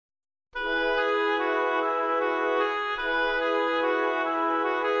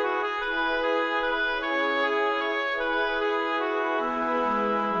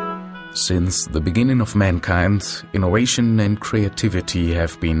Since the beginning of mankind, innovation and creativity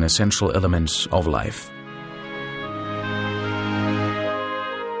have been essential elements of life.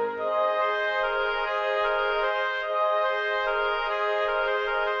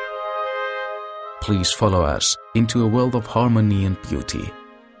 Please follow us into a world of harmony and beauty,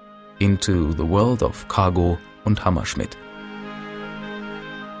 into the world of KaGo und Hammerschmidt.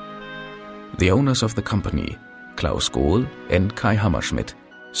 The owners of the company, Klaus Gohl and Kai Hammerschmidt,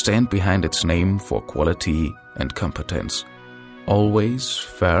 stand behind its name for quality and competence. Always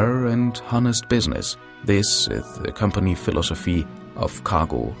fair and honest business. This is the company philosophy of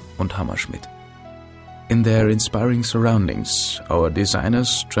KaGo und Hammerschmidt. In their inspiring surroundings, our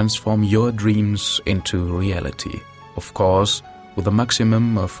designers transform your dreams into reality, of course, with a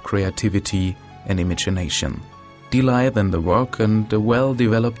maximum of creativity and imagination. Delight in the work and a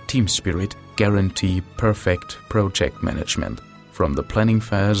well-developed team spirit guarantee perfect project management, from the planning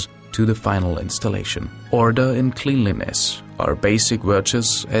phase to the final installation. Order and cleanliness are basic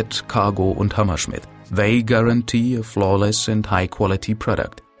virtues at KaGo und Hammerschmidt. They guarantee a flawless and high-quality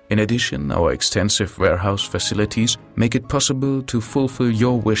product. In addition, our extensive warehouse facilities make it possible to fulfill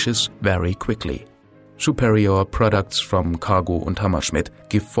your wishes very quickly. Superior products from KaGo und Hammerschmidt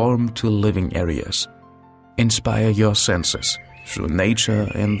give form to living areas. Inspire your senses through nature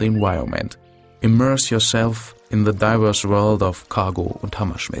and the environment. Immerse yourself in the diverse world of KaGo und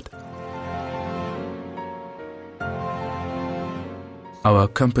Hammerschmidt. Our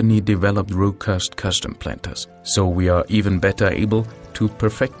company developed root-cast custom planters, so we are even better able to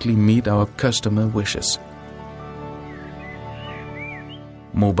perfectly meet our customer wishes.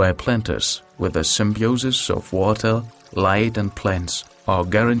 Mobile planters with a symbiosis of water, light and plants are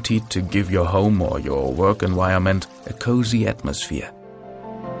guaranteed to give your home or your work environment a cozy atmosphere.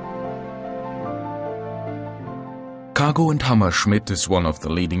 KaGo and Hammerschmidt is one of the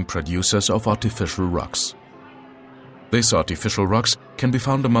leading producers of artificial rocks. These artificial rocks can be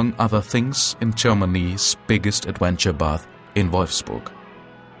found among other things in Germany's biggest adventure bath in Wolfsburg.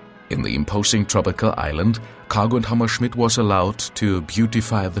 In the imposing tropical island, KaGo and Hammerschmidt was allowed to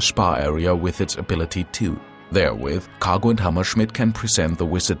beautify the spa area with its ability too. Therewith, KaGo and Hammerschmidt can present the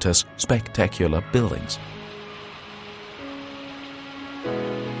visitors spectacular buildings.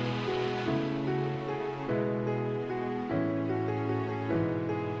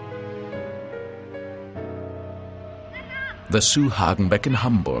 The Zoo Hagenbeck in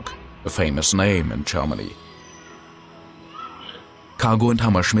Hamburg, a famous name in Germany. KaGo and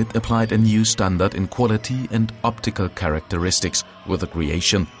Hammerschmidt applied a new standard in quality and optical characteristics with the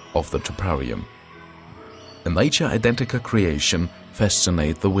creation of the troparium. A nature-identical creation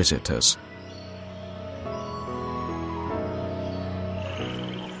fascinates the visitors.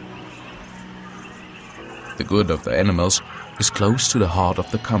 The good of the animals is close to the heart of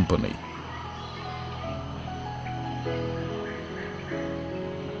the company.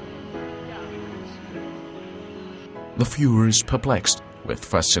 The viewer is perplexed with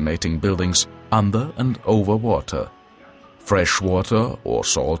fascinating buildings under and over water, fresh water or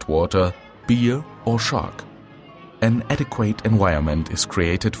salt water, beer or shark. An adequate environment is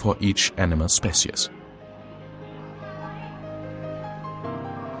created for each animal species.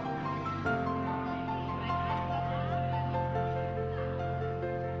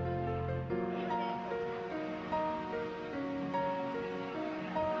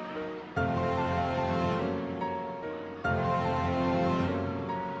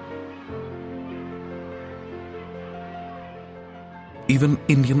 Even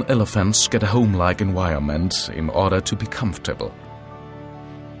Indian elephants get a home-like environment in order to be comfortable.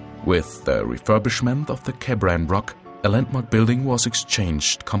 With the refurbishment of the Kebran Rock, a landmark building was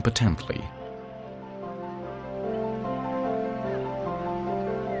exchanged competently.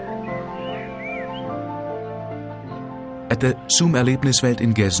 At the Zoom-Erlebniswelt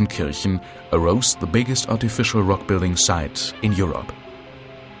in Gelsenkirchen arose the biggest artificial rock building site in Europe.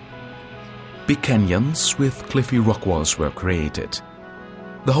 Big canyons with cliffy rock walls were created.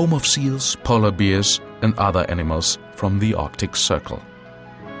 The home of seals, polar bears and other animals from the Arctic Circle.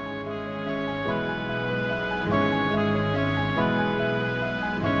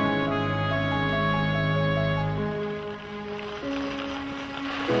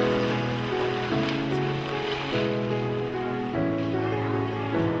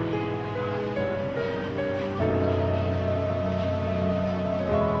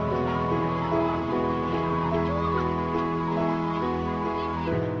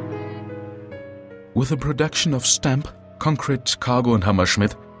 With the production of stamp, concrete, KaGo and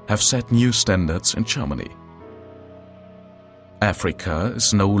Hammerschmidt have set new standards in Germany. Africa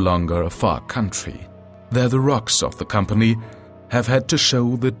is no longer a far country. There the rocks of the company have had to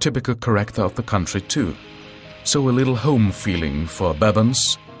show the typical character of the country too. So a little home feeling for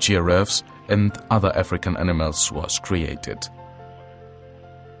baboons, giraffes and other African animals was created.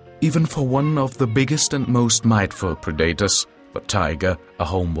 Even for one of the biggest and most mindful predators, the tiger, a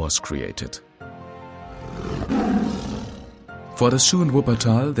home was created. For the Sioux and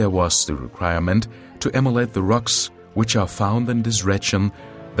Wuppertal there was the requirement to emulate the rocks which are found in this region,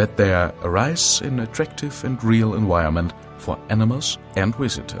 that there arise an attractive and real environment for animals and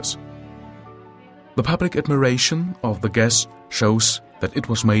visitors. The public admiration of the guests shows that it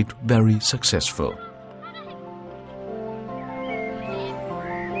was made very successful.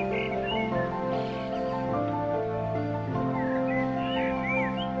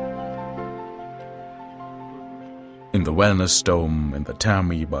 In the Wellness Dome in the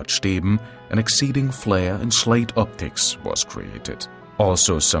Therme Bad Steben, an exceeding flair in slate optics was created.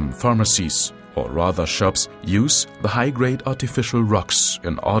 Also some pharmacies, or rather shops, use the high-grade artificial rocks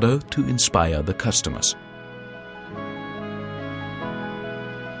in order to inspire the customers.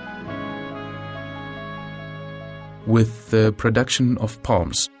 With the production of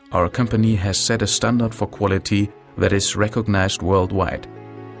palms, our company has set a standard for quality that is recognized worldwide.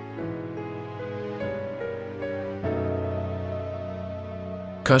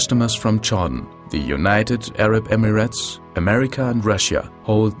 Customers from Jordan, the United Arab Emirates, America and Russia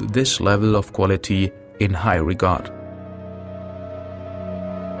hold this level of quality in high regard.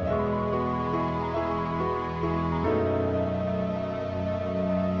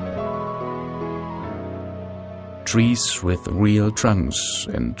 Trees with real trunks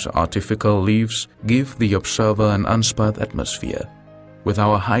and artificial leaves give the observer an unspoiled atmosphere. With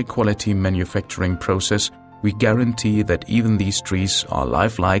our high-quality manufacturing process, we guarantee that even these trees are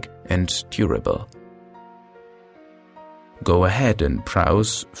lifelike and durable. Go ahead and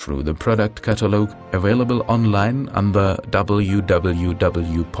browse through the product catalog available online under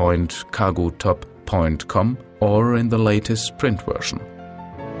www.kagotop.com or in the latest print version.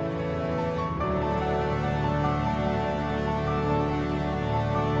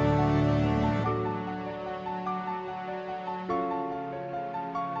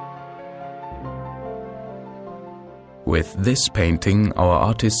 With this painting, our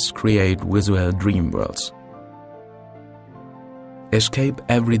artists create visual dream worlds. Escape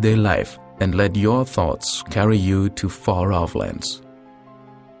everyday life and let your thoughts carry you to far-off lands.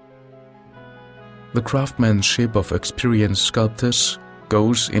 The craftsmanship of experienced sculptors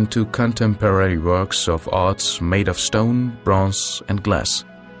goes into contemporary works of arts made of stone, bronze and glass.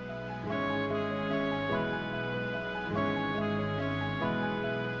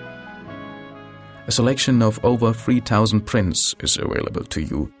 A selection of over 3,000 prints is available to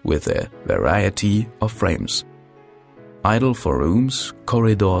you with a variety of frames. Ideal for rooms,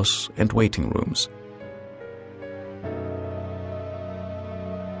 corridors and waiting rooms.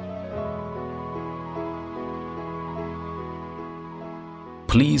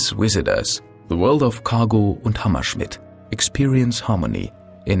 Please visit us, the world of KaGo and Hammerschmidt. Experience harmony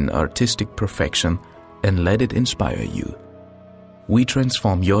in artistic perfection and let it inspire you. We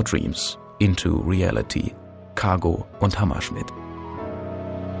transform your dreams into reality. KaGo und Hammerschmidt.